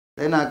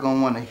they're not going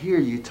to want to hear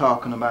you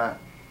talking about,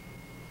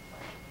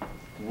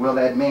 will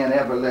that man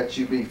ever let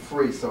you be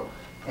free? So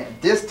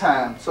at this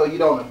time, so you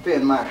don't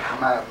offend my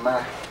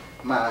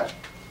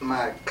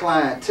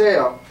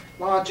clientele,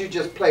 why don't you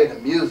just play the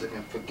music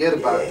and forget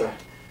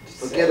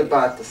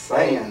about the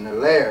saying, the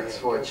lyrics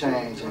for a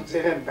change, and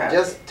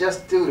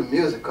just do the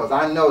music, because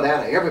I know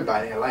that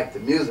everybody like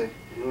the music.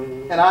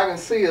 And I can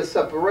see a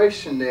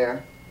separation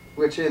there,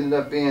 which ended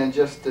up being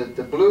just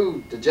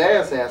the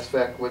jazz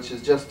aspect, which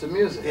is just the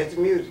music. It's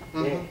the music.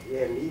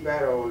 Yeah, leave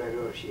out all that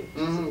other shit.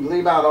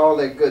 Leave out all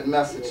that good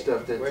message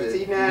stuff that well, you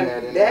see, now,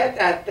 had in that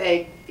there. I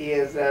think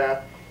is,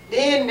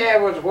 then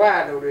there was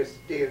why though,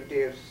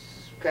 they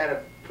kind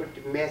of put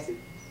the message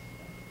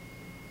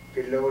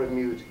below the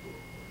music.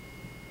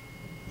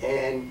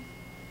 And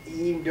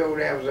even though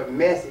there was a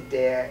message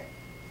there,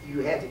 you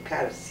had to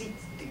kind of seek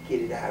to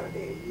get it out of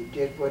there. You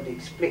just wasn't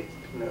explicit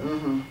enough,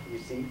 you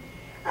see.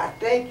 I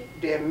think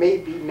there may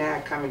be now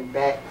coming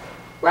back,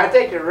 well, I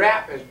think the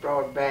rappers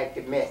brought back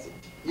the message.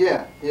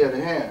 Yeah, they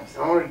have.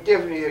 The only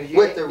difference is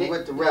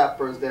with the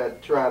rappers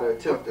that try to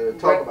attempt to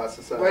talk about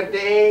society. But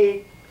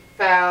they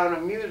found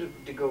a music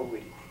to go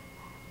with it.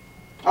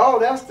 Oh,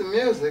 that's the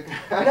music.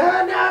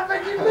 no,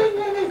 but you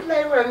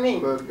explain what I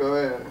mean. But go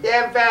ahead. They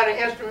haven't found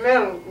an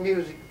instrumental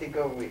music to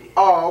go with it.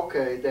 Oh,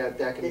 okay, that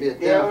can be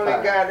identified. They only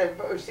got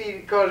it, see,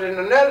 because in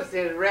another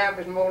sense, rap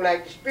is more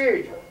like the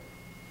spiritual.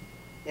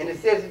 In the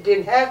sense it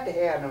didn't have to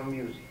have no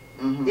music.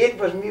 It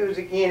was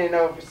music in and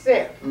of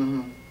itself.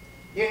 You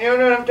know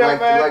what I'm talking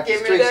about? Like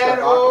Give me that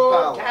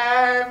old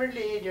time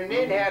religion. They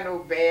didn't have no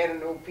band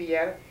and no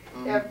piano.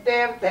 That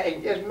damn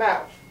thing, just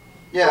mouth.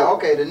 Yeah,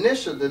 okay.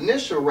 The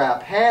initial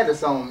rap had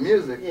its own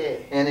music,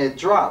 and it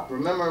dropped.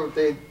 Remember,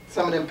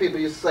 some of them people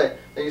used to say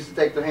they used to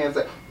take their hands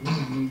like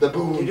the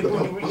boom, the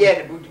boom,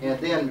 and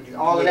then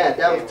all of that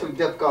was too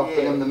difficult for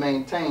them to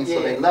maintain,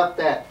 so they left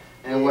that.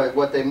 And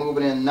what they're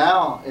moving in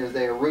now is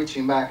they're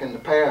reaching back in the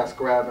past,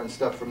 grabbing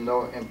stuff from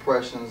No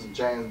Impressions,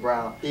 James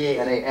Brown,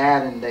 and they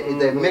adding,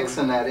 they're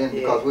mixing that in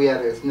because we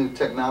had this new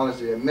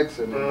technology, they're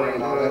mixing and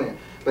bringing all that in.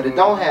 But it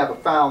don't have a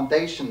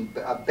foundation,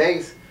 a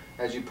base,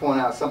 as you point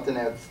out, something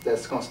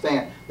that's going to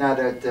stand. Now,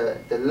 the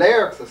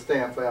lyrics will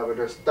stand forever,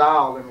 their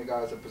style in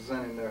regards to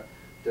presenting their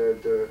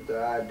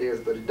ideas,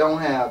 but it don't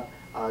have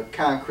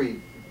concrete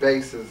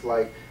bases.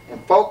 Like in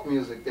folk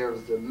music, there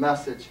was the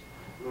message,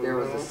 there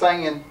was the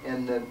singing,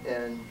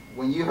 and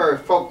when you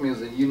heard folk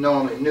music, you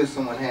normally knew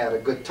someone had a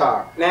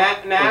guitar. Now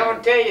I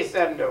want to tell you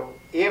something though.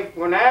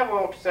 When I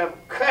want some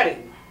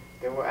cutting,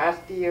 I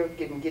still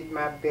can get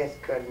my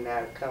best cutting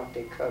out of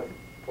County Colored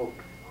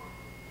poetry.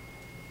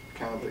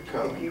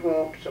 If you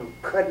want some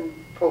cutting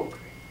poetry,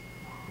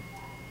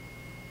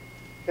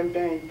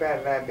 sometimes you buy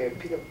a library and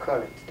pick up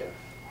colored stuff.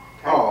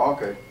 Oh,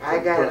 okay. I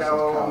got it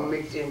all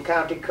mixed in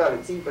County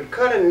Colored. See, but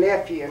Cullen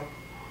left here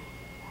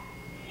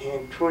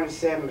in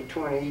 27 or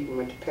 28 and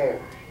went to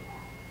Paris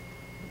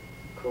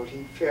because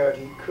he felt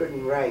he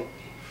couldn't write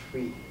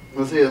free.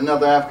 Was he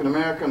another African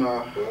American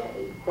or? Yeah,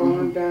 he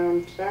born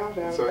down south.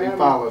 So he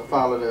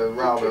followed the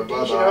route of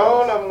tradition.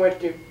 All of them went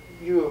to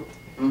Europe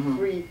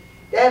free.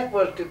 That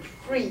was the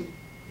free.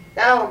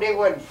 Now they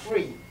wasn't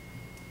free.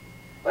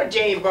 But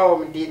James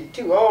Baldwin did it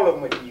too. All of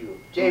them went to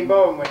Europe. James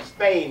Baldwin went to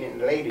Spain in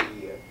the later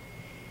years.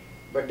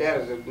 But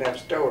that is another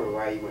story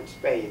why he went to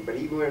Spain. But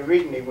he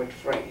originally went to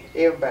France.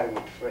 Everybody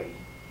went to France.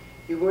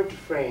 You went to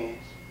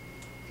France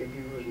if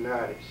you was an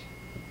artist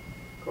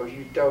because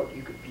you thought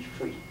you could be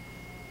free.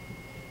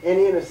 And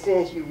in a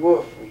sense you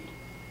were free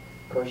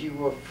because you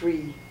were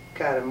free,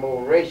 kind of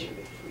more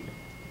racially free.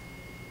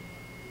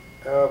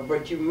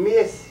 But you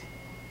miss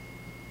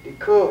the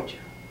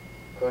culture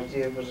because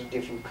there was a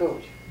different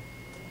culture.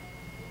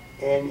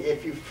 And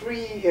if you're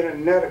free in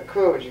another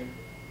culture,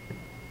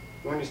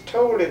 when it's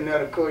told in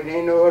another culture, there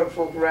ain't no other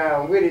folk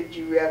around with it,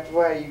 you after a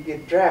while you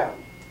get drowned.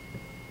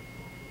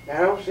 Now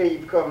I don't say you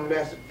become a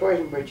lesser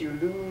person, but you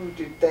lose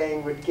the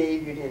thing that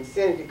gave you the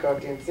incentive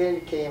because the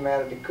incentive came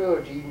out of the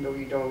culture even though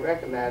you don't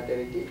recognize that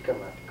it did come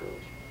out of the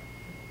culture.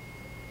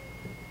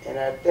 And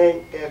I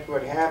think that's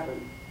what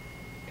happened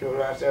to a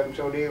lot of them,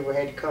 so they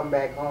had to come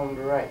back home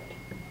to write.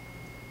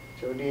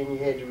 So then you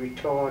had the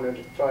return of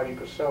the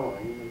prodigal son.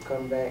 You would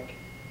come back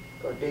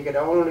because they could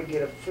only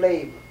get a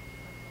flavor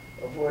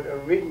of what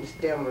originally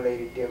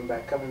stimulated them by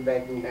coming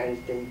back to the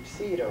United States to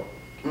see it all.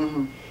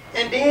 And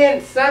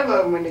then some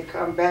of them, when they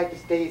come back,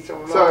 stay so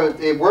long. So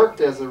it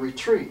worked as a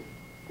retreat.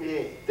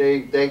 Yeah.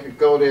 They could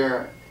go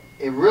there.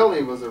 It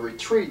really was a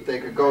retreat. They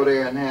could go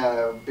there and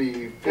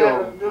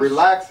feel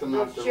relaxed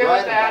enough to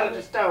write about out of it.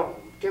 the stone.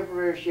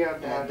 Temporary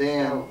shelter out of the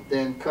stone. And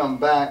then come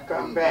back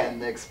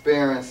and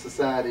experience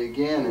society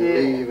again and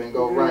leave and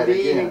go right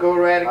again. Leave and go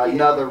right again.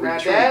 Another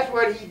retreat. Now that's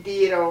what he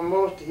did on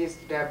most of his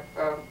stuff,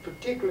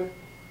 particularly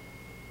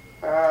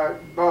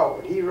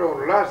Baldwin. He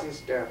wrote a lot of his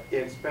stuff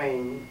in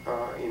Spain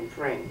or in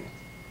France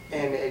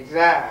and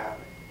exiled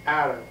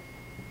out of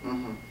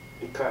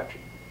the country.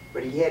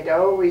 But he had to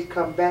always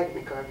come back in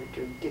the country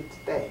to get the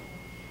thing.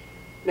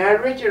 Now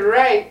Richard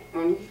Wright,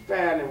 when he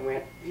finally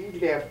went, he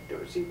left,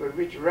 see, but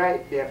Richard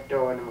Wright left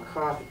during the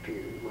McCarthy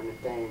period when the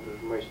thing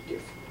was much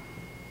different.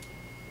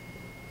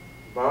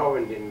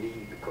 Baldwin didn't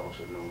leave because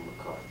of no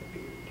McCarthy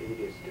period.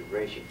 He just the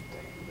racial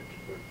thing.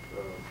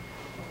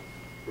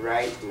 But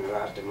Wright and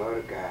lots of them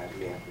other guys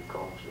left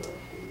because of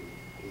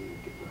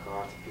the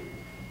McCarthy period.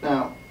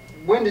 Now,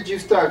 when did you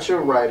start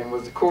your writing?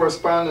 Was the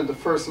correspondent the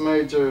first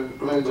major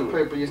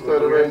paper you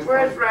started writing? The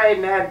first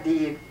writing I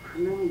did,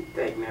 let me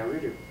think now,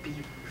 really be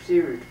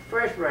serious. The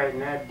first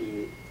writing I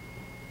did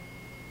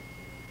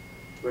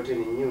was in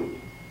the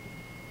Union.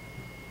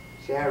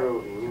 See, I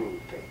wrote in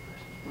Union papers.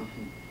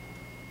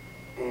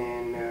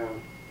 And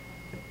then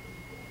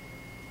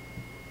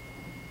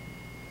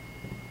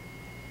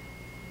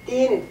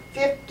in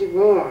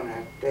 '51,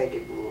 I think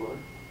it was,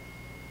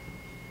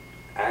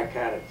 I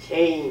kind of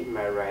changed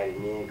my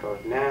writing then,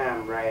 because now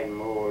I'm writing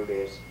more or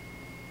less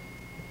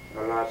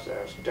a lot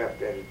of stuff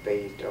that is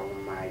based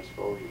on my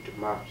exposure to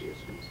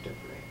Marxism and stuff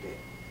like that.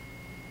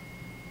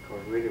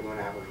 Because really when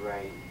I was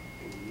writing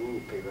in the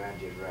newspaper, I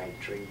just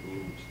write trade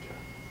union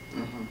stuff.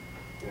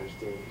 You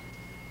understand?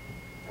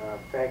 In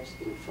fact,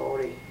 in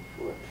 42,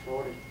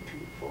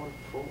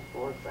 44,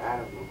 45, I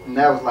don't know. And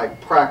that was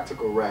like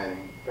practical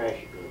writing.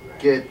 Practical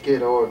writing.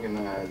 Get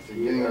organized. The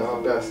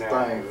union's the best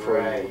thing for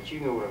right. you.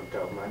 You know what I'm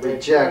talking about.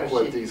 Reject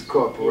what these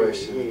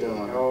corporations are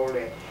doing. All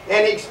that.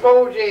 And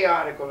expose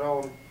articles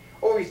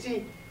on, you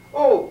see,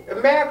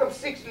 America's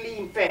 6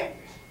 leading families.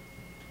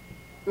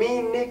 Me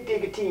and Nick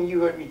Diggitine,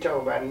 you heard me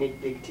talk about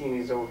Nick Diggitine,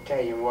 his old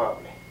Italian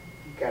wobbly.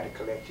 He got a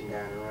collection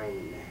down the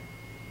range now.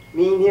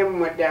 Me and him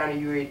went down to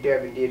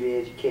UAW and did the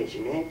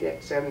education. Ain't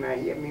that something? I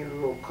hear me a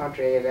little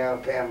country as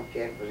Alabama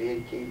cat was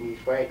educating these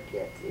white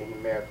cats in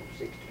America's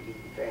 6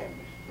 leading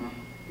families.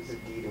 This is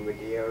dealing with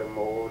the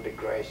Elmore, the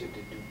Gracia,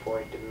 the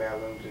DuPont, the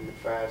Mellons, and the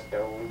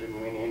Firestones, and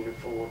when Henry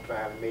Ford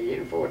finally made it.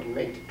 Henry Ford didn't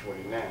make it to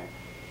 29.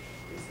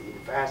 You see, the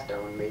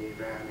Firestone made it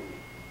around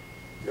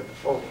in the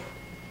before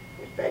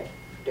that. In fact,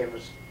 there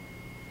was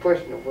a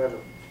question of whether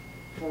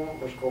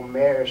Ford was going to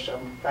marry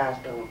some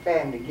Firestone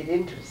family to get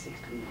into the 6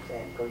 leading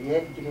family, because you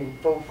had to get in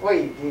both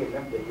ways then.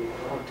 I'm thinking,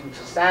 through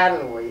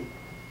societal way.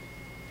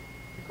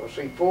 Because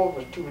see, Ford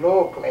was too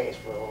lower class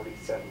for all these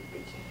southern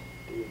bitches.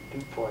 The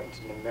DuPonts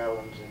and the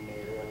Mellons and the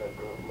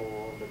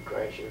Elmore, the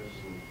Grashers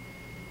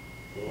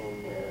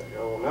and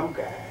all them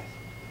guys.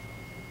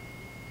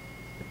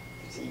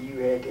 See, you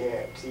had to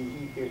have,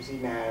 see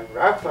now,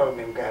 Rockefeller and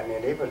them got in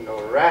there, they was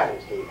no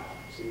riders here.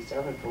 See, some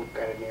of the folks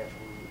got in there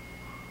from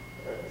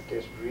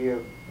this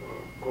real,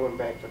 going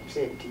back from the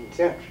 17th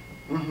century.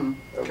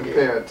 Okay.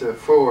 Compared to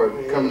Ford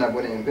coming up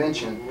with the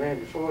invention of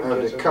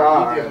the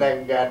car. He just like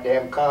a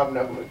goddamn carbon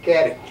up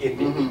mechanic.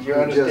 You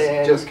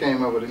understand? Just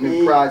came up with a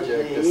new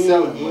project that's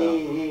selling well.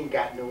 He ain't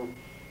got no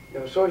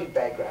social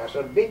background.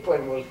 So the big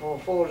point was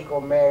Ford was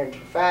going to marry into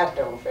the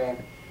Firestone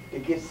family to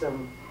get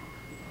some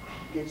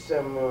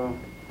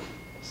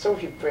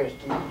social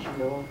prestige, you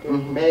know, to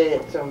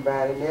marry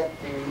somebody in that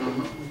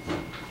field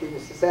in the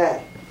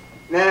society.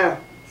 Now,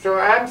 so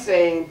I'm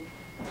saying,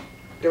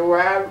 though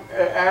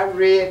I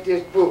read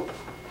this book,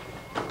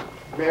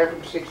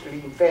 America's 6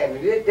 Leading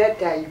Families. At that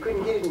time, you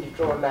couldn't get it in the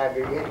Detroit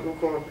Library. You had to go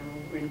across the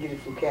road and get it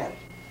from Canada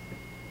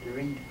to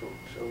read the book.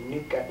 So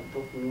Nick got the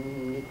book,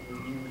 and Nick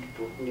reviewed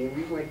the book, and then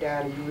we went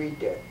down to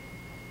UAW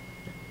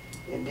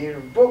and did a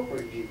book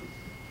review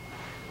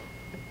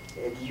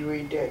at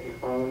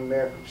UAW on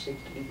America's 6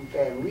 Leading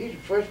Families. We was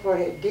the first one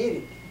that did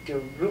it to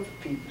a group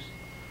of people.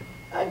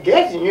 I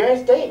guess in the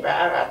United States, but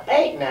I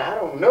think now, I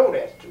don't know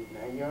that's true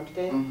now, you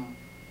understand?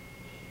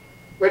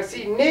 But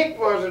see, Nick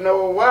was an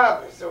old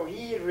wobbler, so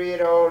he had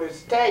read all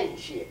this Italian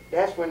shit.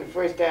 That's when the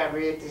first time I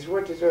read this,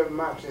 what this other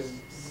Marxist,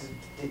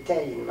 the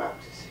Italian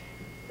Marxist.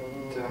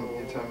 You're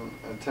talking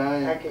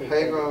Italian,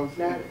 Hegels,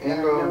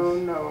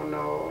 Engels?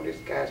 No, this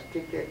guy's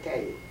strictly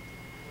Italian.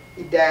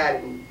 He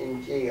died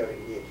in jail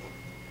in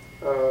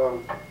Italy.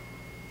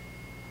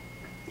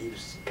 He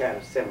was kind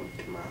of similar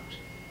to Marx.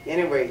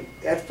 Anyway,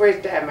 that's the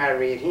first time I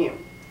read him.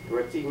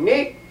 But see,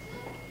 Nick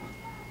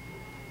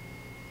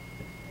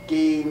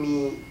gave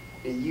me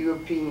the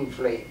European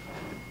flavor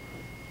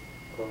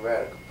of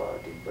radical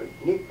politics, but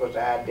Nick was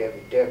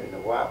IWW and the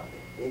Wobbly.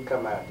 They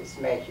come out the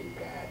smashing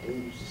guy. They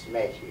used to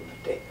smash you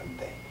for taking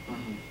thing.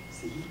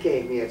 See, he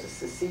came here as a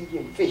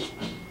Sicilian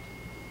fisherman.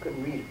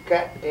 Couldn't read a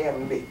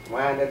goddamn lick.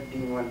 Wound up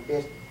being one of the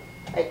best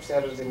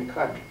typesetters in the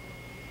country.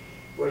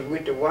 Was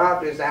with the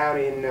Wobblers out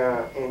in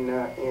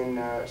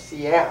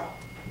C.L.R,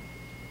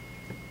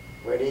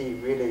 where they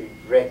really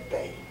read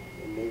things.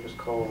 And they was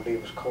calling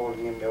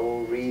them the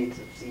old Reds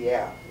of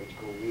C.L., which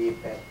go way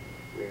back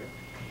where.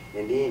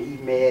 And then he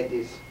married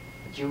this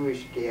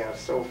Jewish gal,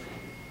 Sophie,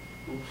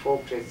 who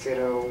folks had sent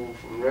her over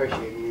from Russia,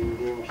 and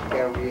then when she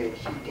got over here,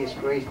 she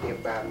disgraced them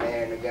by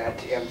marrying a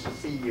goddamn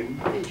Sicilian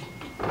priest.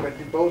 But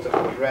they both of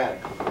them was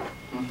radical.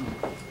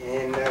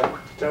 And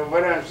so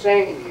what I'm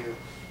saying is,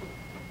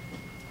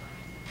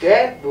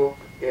 that book,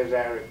 as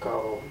I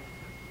recall,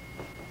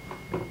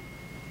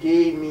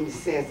 gave me the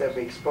sense of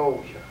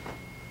exposure.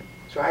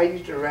 So I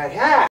used to write,